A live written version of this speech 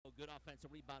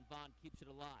offensive rebound. Vaughn keeps it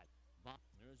alive.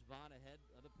 There's Vaughn ahead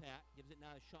of the pack. Gives it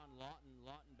now to Sean Lawton.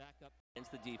 Lawton back up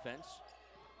against the defense.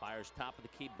 Fires top of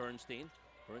the key, Bernstein.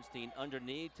 Bernstein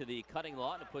underneath to the cutting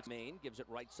Lawton. It puts Maine. Gives it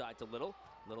right side to Little.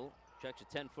 Little checks a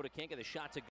 10-footer. Can't get the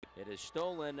shot to go. It is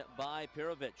stolen by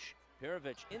Perovich.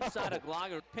 Perovich inside of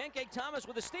Gloger. Pancake Thomas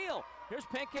with a steal. Here's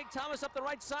Pancake Thomas up the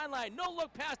right sideline. No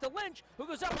look pass to Lynch, who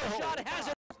goes up with a shot. Has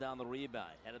it. Down the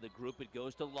rebound. Head of the group, it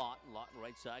goes to Lawton. Lawton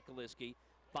right side, Kaliski.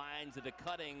 Finds the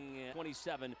cutting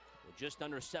 27 with just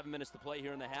under 7 minutes to play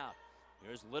here in the half.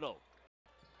 Here's Little.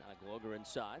 Kind of Gloger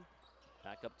inside.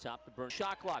 Back up top to Burn.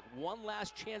 Shot clock. One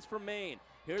last chance for Maine.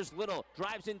 Here's Little.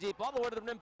 Drives in deep all the way to the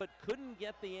rim, but couldn't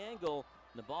get the angle.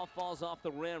 And the ball falls off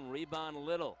the rim. Rebound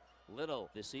Little. Little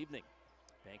this evening.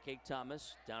 Pancake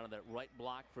Thomas down to that right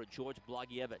block for George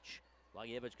Blagievich.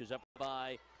 Blagievich goes up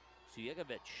by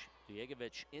Sujegovic.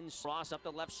 Sujegovic in cross up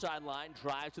the left sideline,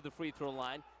 drives to the free throw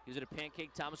line, gives it a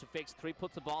Pancake Thomas who fakes three,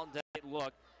 puts the ball in the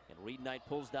look, and Reed Knight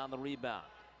pulls down the rebound.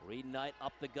 Reed Knight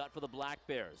up the gut for the Black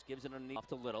Bears, gives it underneath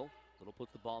to Little. Little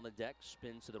puts the ball on the deck,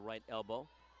 spins to the right elbow,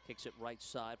 kicks it right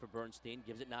side for Bernstein,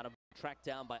 gives it now to tracked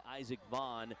down by Isaac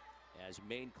Vaughn as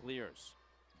Maine clears.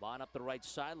 Vaughn up the right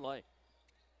sideline.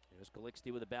 There's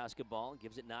Kalixty with the basketball,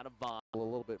 gives it now to Vaughn. A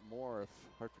little bit more if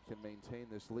Hartford can maintain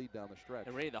this lead down the stretch.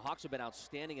 And Ray, the Hawks have been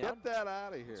outstanding. Get that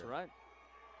out of here. That's right.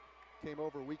 Came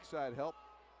over weak side help.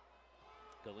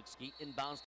 Kalixty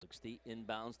inbounds. Kalixty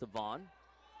inbounds to Vaughn.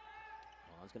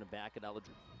 Vaughn's going to back it out.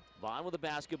 Vaughn with the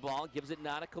basketball, gives it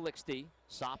now to Kalixty.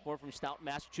 Sophomore from Stoughton,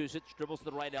 Massachusetts, dribbles to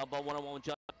the right elbow, one-on-one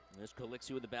jump. There's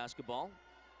Kalixty with the basketball.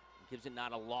 Gives it now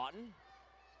to Lawton.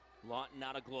 Lawton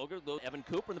now to Gloger. Evan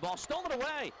Cooper, and the ball stolen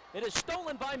away. It is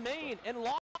stolen by Maine and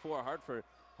Lawton for Hartford.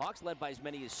 Hawks led by as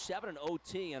many as 7 in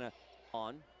OT and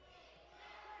on.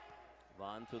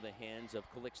 Vaughn through the hands of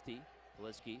Kalixty.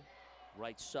 Kaliski,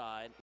 right side.